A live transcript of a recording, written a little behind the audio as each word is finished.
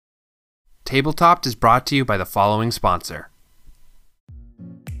Tabletop is brought to you by the following sponsor.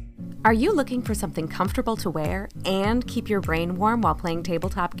 Are you looking for something comfortable to wear and keep your brain warm while playing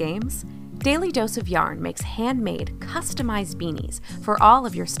tabletop games? Daily Dose of Yarn makes handmade, customized beanies for all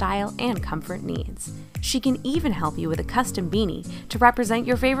of your style and comfort needs. She can even help you with a custom beanie to represent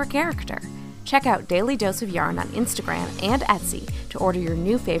your favorite character. Check out Daily Dose of Yarn on Instagram and Etsy to order your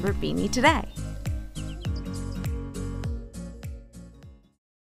new favorite beanie today.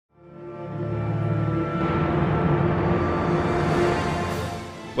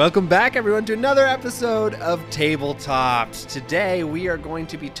 Welcome back, everyone, to another episode of Tabletop. Today, we are going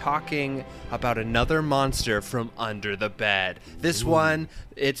to be talking about another monster from under the bed. This one,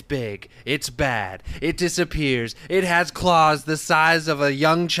 it's big, it's bad, it disappears, it has claws the size of a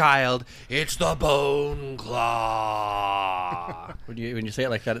young child. It's the Boneclaw. When you say it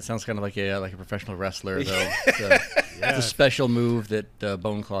like that, it sounds kind of like a professional wrestler, though. It's a special move that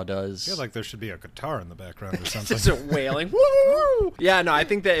Boneclaw does. I feel like there should be a guitar in the background or something. Just a wailing. Woo! Yeah, no, I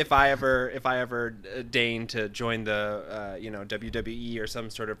think that if I ever deign to join the WWE or some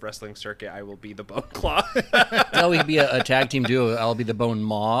sort of wrestling circuit, I will be the Boneclaw. No, we could be a tag team duo. I'll be the Bone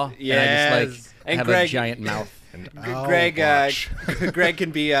Maw. Yes. And I just have Greg, a giant mouth. Greg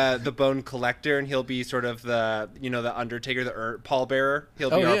can be the bone collector, and he'll be sort of the Undertaker, the pallbearer.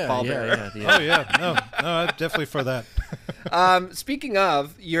 He'll be our pallbearer. Oh yeah, no, definitely for that. Speaking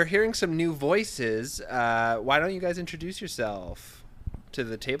of, you're hearing some new voices. Why don't you guys introduce yourself to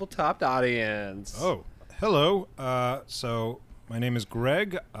the Tabletop audience? Oh, hello. So my name is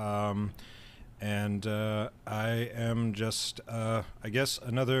Greg, and I am just, I guess,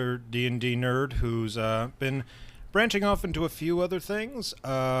 another D&D nerd who's been branching off into a few other things.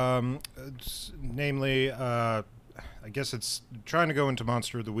 Namely, I guess it's trying to go into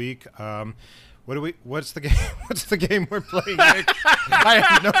Monster of the Week. What's the game? What's the game we're playing, Nick? I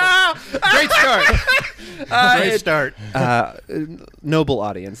have no. Great start. Noble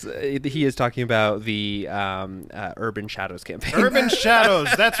audience. He is talking about the Urban Shadows campaign. Urban Shadows.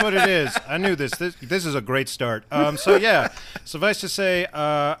 That's what it is. I knew this. This is a great start. So yeah, suffice to say,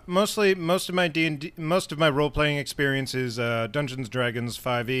 most of my D&D, most of my role playing experience is Dungeons Dragons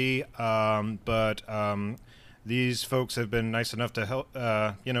 5e. But these folks have been nice enough to help,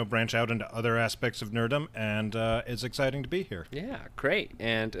 branch out into other aspects of nerdom, and it's exciting to be here. Yeah, great.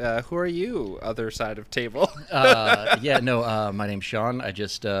 And who are you, other side of table? My name's Sean. I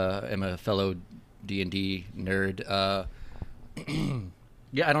just am a fellow D&D nerd.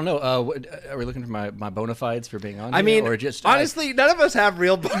 Yeah, I don't know. Are we looking for my bona fides for being on? I mean, or just honestly, none of us have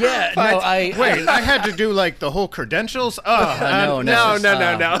real bona fides. Yeah, no, I had to do like the whole credentials. No. I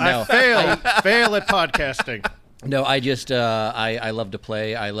fail at podcasting. No, I just I love to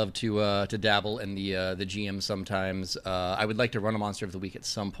play. I love to dabble in the GM sometimes. I would like to run a Monster of the Week at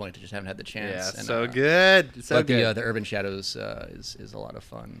some point. I just haven't had the chance. Yeah, so good. But the Urban Shadows is a lot of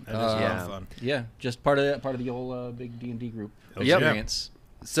fun. It is a lot of fun. Yeah, just part of the old big D&D group experience. Yep.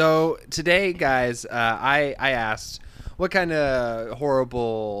 So today, guys, I asked, what kind of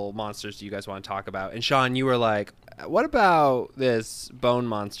horrible monsters do you guys want to talk about? And Sean, you were like, what about this bone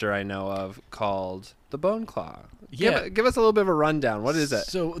monster I know of called the Boneclaw? Yeah. Give us a little bit of a rundown. What is it?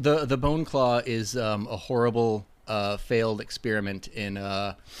 So the Boneclaw is a horrible failed experiment in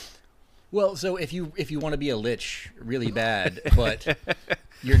so if you want to be a lich really bad, but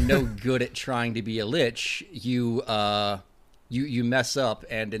you're no good at trying to be a lich, you mess up,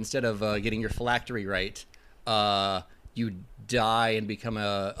 and instead of getting your phylactery right, you die and become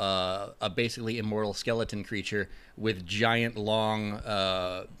a basically immortal skeleton creature with giant long,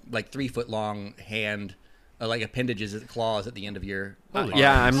 3 foot long hand, like appendages, claws at the end of your.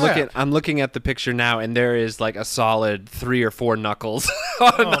 I'm looking at the picture now, and there is like a solid 3 or 4 knuckles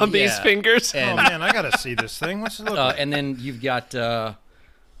on these fingers. And, oh man, I gotta see this thing. What's it look like? And then you've got.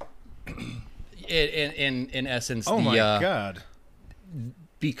 In essence, my God.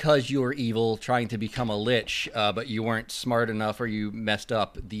 Because you're evil, trying to become a lich, but you weren't smart enough, or you messed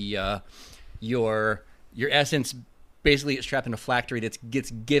up. Your essence basically is trapped in a phylactery that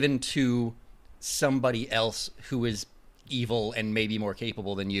gets given to somebody else who is evil and maybe more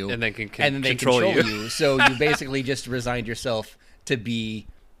capable than you, and then they control you. So you basically just resigned yourself to be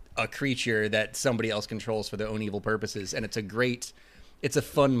a creature that somebody else controls for their own evil purposes, and it's a great it's a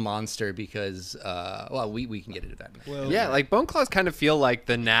fun monster because well, we can get into that. Well, Yeah, like Boneclaws kind of feel like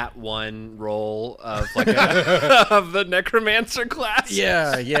the Nat 1 role of like of the necromancer class.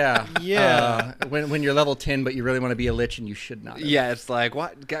 Yeah, yeah, Yeah. When you're level 10, but you really want to be a lich and you should not. Yeah, it's like,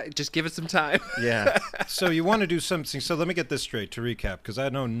 what? Just give it some time. Yeah. So you want to do something. So let me get this straight to recap, because I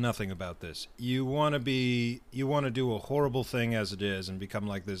know nothing about this. You want to do a horrible thing as it is and become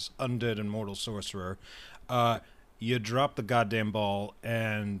like this undead immortal sorcerer. You drop the goddamn ball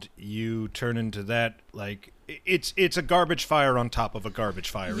and you turn into that, like, it's a garbage fire on top of a garbage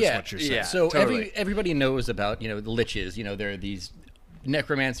fire is what you're saying. Yeah. So totally. everybody knows about the liches. They're these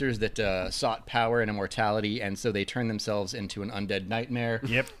necromancers that sought power and immortality, and so they turn themselves into an undead nightmare.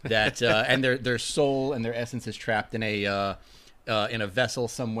 Yep. That and their soul and their essence is trapped in a vessel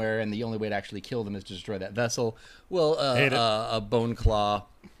somewhere, and the only way to actually kill them is to destroy that vessel. Well, a Boneclaw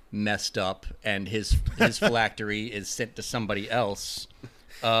messed up, and his phylactery is sent to somebody else.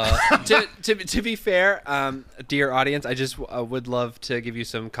 To be fair, dear audience, I just would love to give you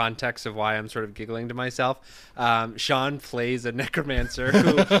some context of why I'm sort of giggling to myself. Sean plays a necromancer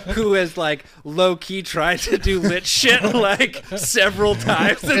who has like low key tried to do lich shit like several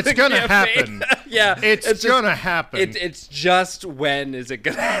times. It's gonna happen. Yeah, it's gonna happen. It's just when is it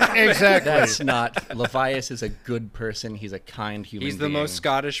gonna happen? Exactly. That's not. Levias is a good person. He's a kind human He's the being. most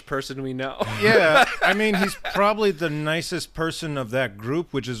Scottish person we know. Yeah, I mean, he's probably the nicest person of that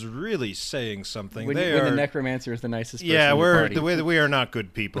group, which is really saying something. When the necromancer is the nicest person. Yeah, in the party. we are not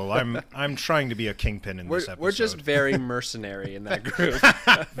good people. I'm trying to be a kingpin in this episode. We're just very mercenary in that group.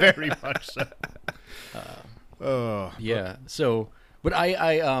 very much so. Oh Yeah. So, but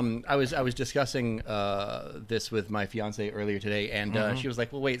I was discussing this with my fiance earlier today, and she was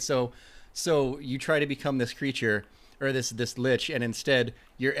like, "Well, wait. So you try to become this creature or this lich, and instead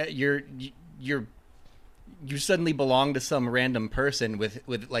you suddenly belong to some random person with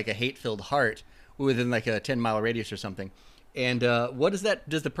like a hate-filled heart within like a 10-mile radius or something." And what is that?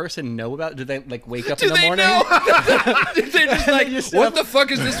 Does the person know about? Do they like wake up in the morning? They're just like, what the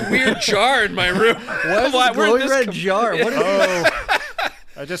fuck is this weird jar in my room? What is this glowing red jar? What is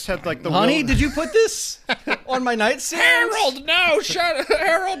I just had like the Honey, did you put this on my nightstand? Harold, no,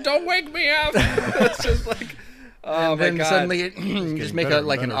 Harold, don't wake me up. It's just like, oh and my then god. suddenly you just make better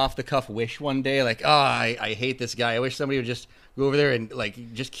like an and better. off-the-cuff wish one day, like, I hate this guy. I wish somebody would just go over there and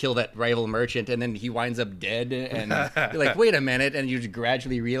like just kill that rival merchant, and then he winds up dead, and you're like, wait a minute, and you just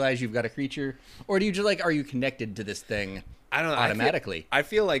gradually realize you've got a creature, or do you just like, are you connected to this thing? I don't know. Automatically. I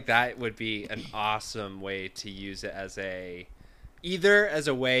feel like that would be an awesome way to use it either as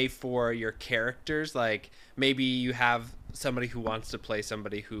a way for your characters, like maybe you have somebody who wants to play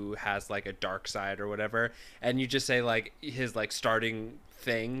somebody who has like a dark side or whatever, and you just say like his like starting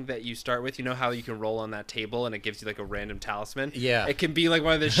thing that you start with, how you can roll on that table and it gives you like a random talisman. Yeah. It can be like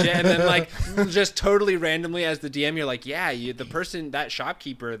one of the shit, and then like just totally randomly as the DM you're like, yeah, the person, that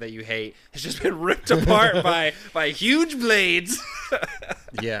shopkeeper that you hate has just been ripped apart by huge blades.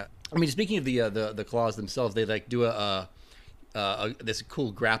 Yeah. I mean, speaking of the claws themselves, they like do this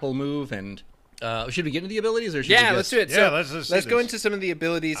cool grapple move, and should we get into the abilities, or should we Let's do it. Yeah, So let's go do into some of the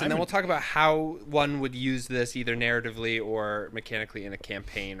abilities, and then we'll talk about how one would use this either narratively or mechanically in a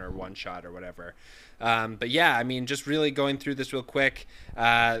campaign or one shot or whatever. But yeah, I mean, just really going through this real quick.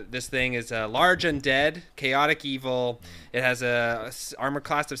 This thing is a large undead, chaotic evil. It has a armor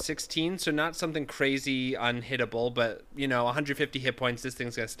class of 16, so not something crazy unhittable, but 150 hit points. This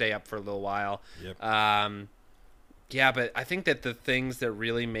thing's gonna stay up for a little while. Yep. Yeah, but I think that the things that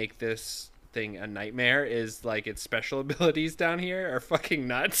really make this thing a nightmare is like its special abilities down here are fucking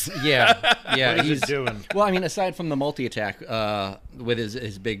nuts. yeah, What is he's he doing? Well, I mean, aside from the multi-attack with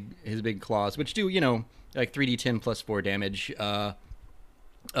his big claws, which do like 3d10 plus 4 damage. Oh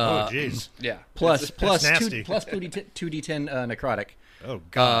jeez. Yeah. Plus nasty. 2d10 necrotic. Oh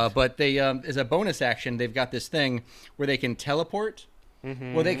god. But they as a bonus action, they've got this thing where they can teleport.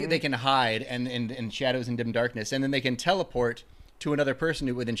 Well, they can hide and in shadows and dim darkness, and then they can teleport to another person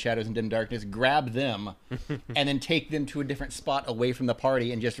who within shadows and dim darkness, grab them, and then take them to a different spot away from the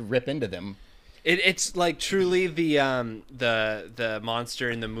party and just rip into them. It's like truly the monster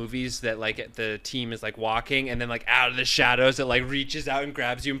in the movies that like the team is like walking, and then like out of the shadows it like reaches out and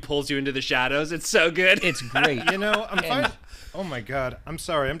grabs you and pulls you into the shadows. It's so good. It's great. Oh my god, I'm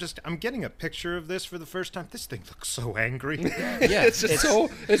sorry. I'm getting a picture of this for the first time. This thing looks so angry. Yeah,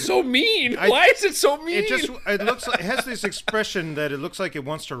 it's so mean. Why is it so mean? It looks like it has this expression that it looks like it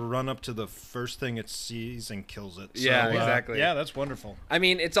wants to run up to the first thing it sees and kills it. So, Yeah, exactly. Yeah, that's wonderful. I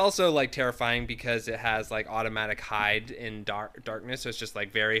mean, it's also like terrifying because it has like automatic hide in darkness, so it's just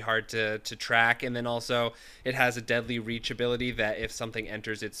like very hard to track. And then also it has a deadly reach ability that if something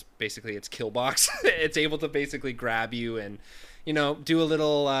enters its kill box, it's able to basically grab you and do a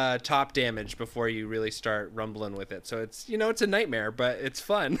little top damage before you really start rumbling with it. So it's it's a nightmare, but it's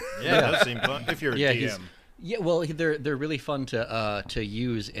fun. Yeah, it does seem fun if you're a DM. Yeah, well, they're really fun to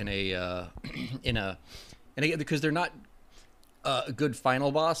use in a because they're not a good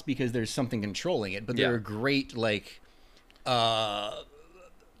final boss because there's something controlling it, but they're a great like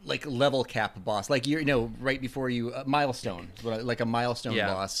level cap boss, like right before you milestone, like a milestone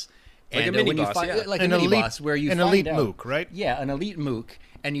boss. Like and a mini when boss, you find, like an a mini elite boss where you an find elite out, mook, right? Yeah, an elite mook,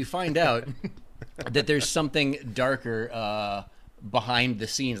 and you find out that there's something darker behind the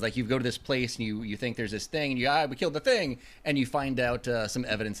scenes. Like you go to this place and you think there's this thing, and we killed the thing, and you find out some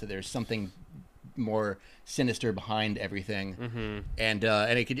evidence that there's something more sinister behind everything, and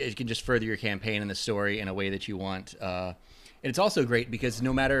it can just further your campaign and the story in a way that you want. And it's also great because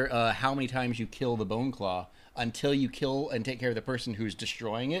no matter how many times you kill the Boneclaw, until you kill and take care of the person who's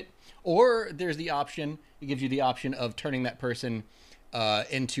destroying it, or there's the option, it gives you the option of turning that person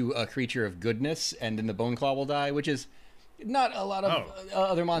into a creature of goodness, and then the Boneclaw will die, which is not a lot of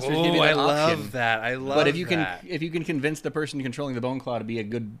other monsters give you that option. Love that. I love But if you that. can convince the person controlling the Boneclaw to be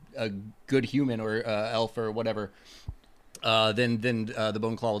a good human or elf or whatever, then the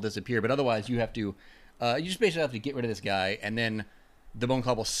Boneclaw will disappear. But otherwise, you have to you just basically have to get rid of this guy, and then the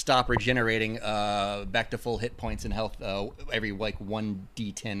Boneclaw will stop regenerating back to full hit points and health every like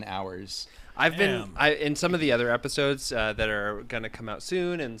 1d10 hours. I've been in some of the other episodes that are going to come out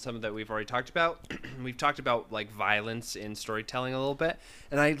soon, and some that we've already talked about. We've talked about like violence in storytelling a little bit,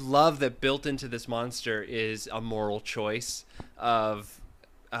 and I love that built into this monster is a moral choice of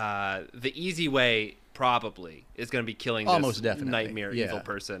the easy way. Probably is going to be killing this nightmare evil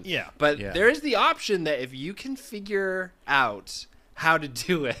person. Yeah, but there is the option that if you can figure out how to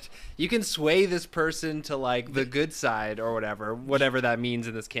do it, you can sway this person to like the good side or whatever that means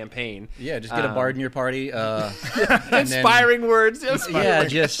in this campaign. Yeah, just get a bard in your party. Inspiring words. Just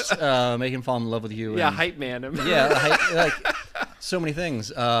make him fall in love with you. Yeah, hype man him. Yeah, like so many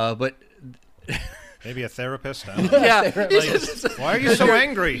things. But maybe a therapist. I don't know. Yeah. Why are you so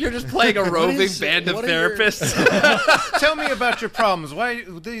angry? You're just playing a roving band of therapists. Tell me about your problems. Why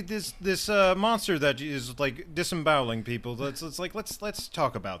this monster that is like disemboweling people? Let's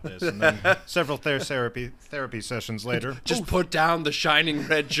talk about this. And then several therapy sessions later, just put down the shining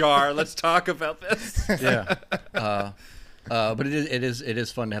red jar. Let's talk about this. Yeah. But it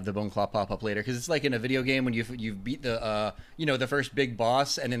is fun to have the Boneclaw pop up later, because it's like in a video game when you've beat the the first big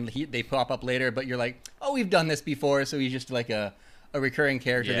boss, and then they pop up later, but you're like, oh, we've done this before, so he's just like a recurring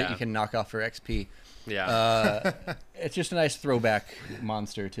character that you can knock off for XP. Yeah. It's just a nice throwback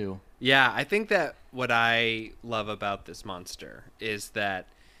monster too. Yeah, I think that what I love about this monster is that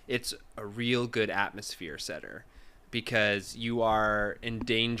it's a real good atmosphere setter, because you are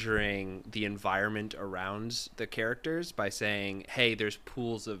endangering the environment around the characters by saying, hey, there's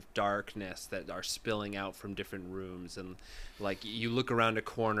pools of darkness that are spilling out from different rooms, and like you look around a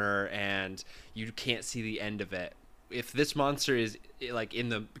corner and you can't see the end of it. If this monster is like in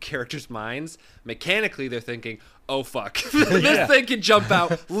the characters' minds, mechanically they're thinking, oh fuck, this thing can jump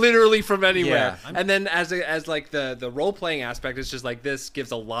out literally from anywhere. Yeah. And then as like the role playing aspect, it's just like this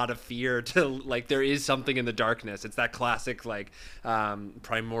gives a lot of fear to like there is something in the darkness. It's that classic like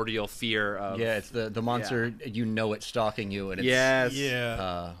primordial fear of it's the monster it's stalking you, and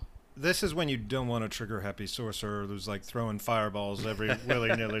it's this is when you don't want to trigger Happy Sorcerer who's like throwing fireballs every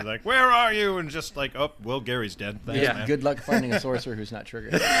willy-nilly, like, where are you? And just like, oh, well, Gary's dead. Thanks, man. Good luck finding a sorcerer who's not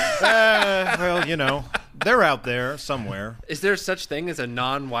triggered. Well, they're out there somewhere. Is there such thing as a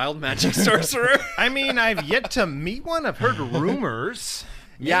non-wild magic sorcerer? I mean, I've yet to meet one. I've heard rumors.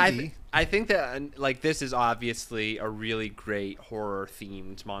 Yeah, I think that like this is obviously a really great horror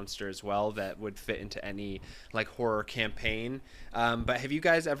themed monster as well that would fit into any like horror campaign. But have you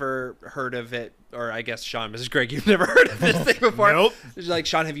guys ever heard of it? Or I guess Sean, Mrs. Greg, you've never heard of this thing before. Nope. Like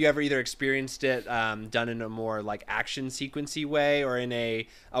Sean, have you ever either experienced it done in a more like action sequency way, or in a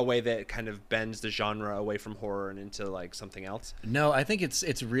way that kind of bends the genre away from horror and into like something else? No, I think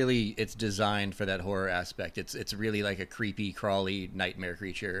it's designed for that horror aspect. It's really like a creepy, crawly nightmare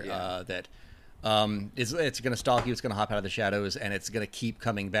creature that it's going to stalk you. It's going to hop out of the shadows, and it's going to keep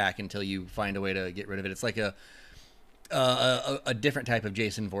coming back until you find a way to get rid of it. It's like a different type of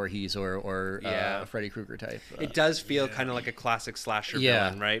Jason Voorhees or Freddy Krueger type. It does feel kind of like a classic slasher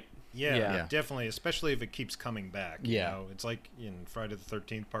villain, right? Yeah, definitely, especially if it keeps coming back. Yeah. You know, it's like in Friday the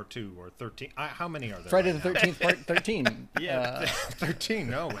 13th Part 2 or 13. How many are there? Friday right the now? 13th Part 13. Yeah, 13.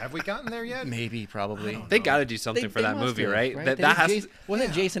 No, have we gotten there yet? Maybe, probably. They got to do something for that must movie, have, right? They That has did wasn't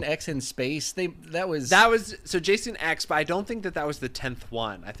it Jason X in space? That was so Jason X, but I don't think that was the 10th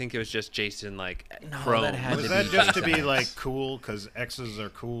one. I think it was just Jason Chrome. that had Was to that be just to Jason be X. like cool because X's are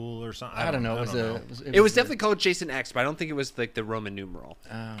cool or something? I don't know. It was definitely called Jason X, but I don't think it was like the Roman numeral.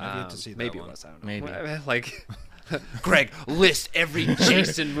 I've yet to see that maybe one. it was. I don't know. Maybe. Like, Greg, list every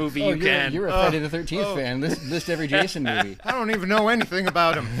Jason movie you can. You're a Friday the 13th fan. List every Jason movie. I don't even know anything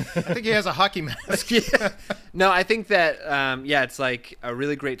about him. I think he has a hockey mask. No, I think that it's like a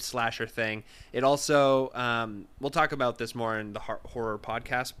really great slasher thing. It also we'll talk about this more in the horror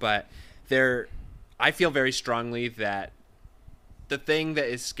podcast, but I feel very strongly that the thing that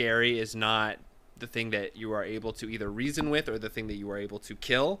is scary is not the thing that you are able to either reason with or the thing that you are able to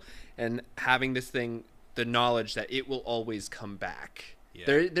kill, and having this thing, the knowledge that it will always come back.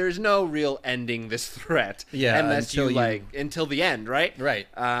 Yeah. There's no real ending this threat unless until the end, right? Right.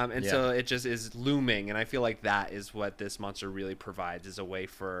 So it just is looming, and I feel like that is what this monster really provides, is a way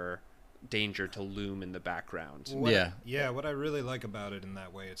for danger to loom in the background. What I really like about it in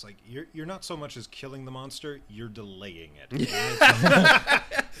that way, it's like you're not so much as killing the monster, you're delaying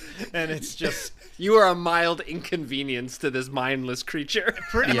it. And it's just you are a mild inconvenience to this mindless creature.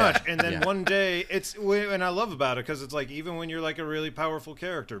 Pretty much. And then one day and I love about it because it's like, even when you're like a really powerful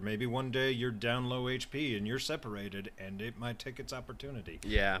character, maybe one day you're down low HP and you're separated and it might take its opportunity.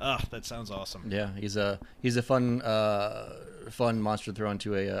 That sounds awesome. Yeah, he's a fun monster to throw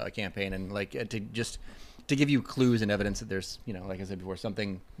into a campaign, and like to give you clues and evidence that there's, like I said before,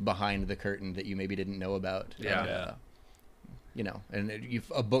 something behind the curtain that you maybe didn't know about. And,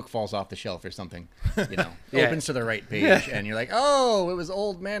 a book falls off the shelf or something, opens to the right page, and you're like, oh, it was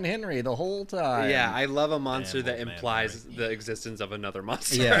Old Man Henry the whole time. Yeah, I love a monster that implies the existence of another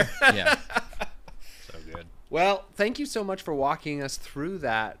monster. Yeah. So good. Well, thank you so much for walking us through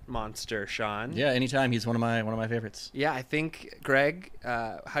that monster, Sean. Yeah, anytime. He's one of my favorites. Yeah, I think, Greg,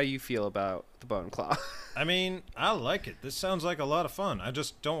 how do you feel about the Boneclaw? I mean, I like it. This sounds like a lot of fun. I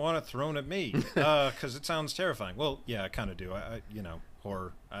just don't want it thrown at me because it sounds terrifying. Well, yeah, I kind of do.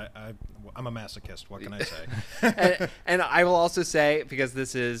 Horror. I'm a masochist. What can I say? and I will also say, because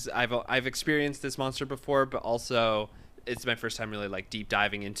I've experienced this monster before, but also it's my first time really like deep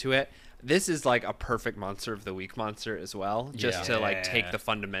diving into it. This is like a perfect monster of the week monster as well, just to like take the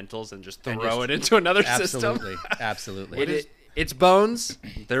fundamentals and just throw it into another system. Absolutely. It's bones.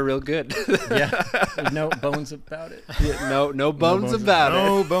 They're real good. No bones about it. No bones about it.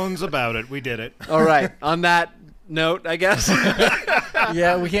 No bones about it. We did it. All right. On that note, I guess.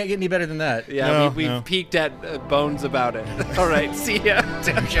 Yeah, we can't get any better than that. Yeah, we've peaked at bones about it. All right. See ya.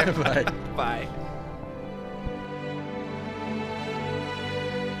 Take care. Bye. Bye.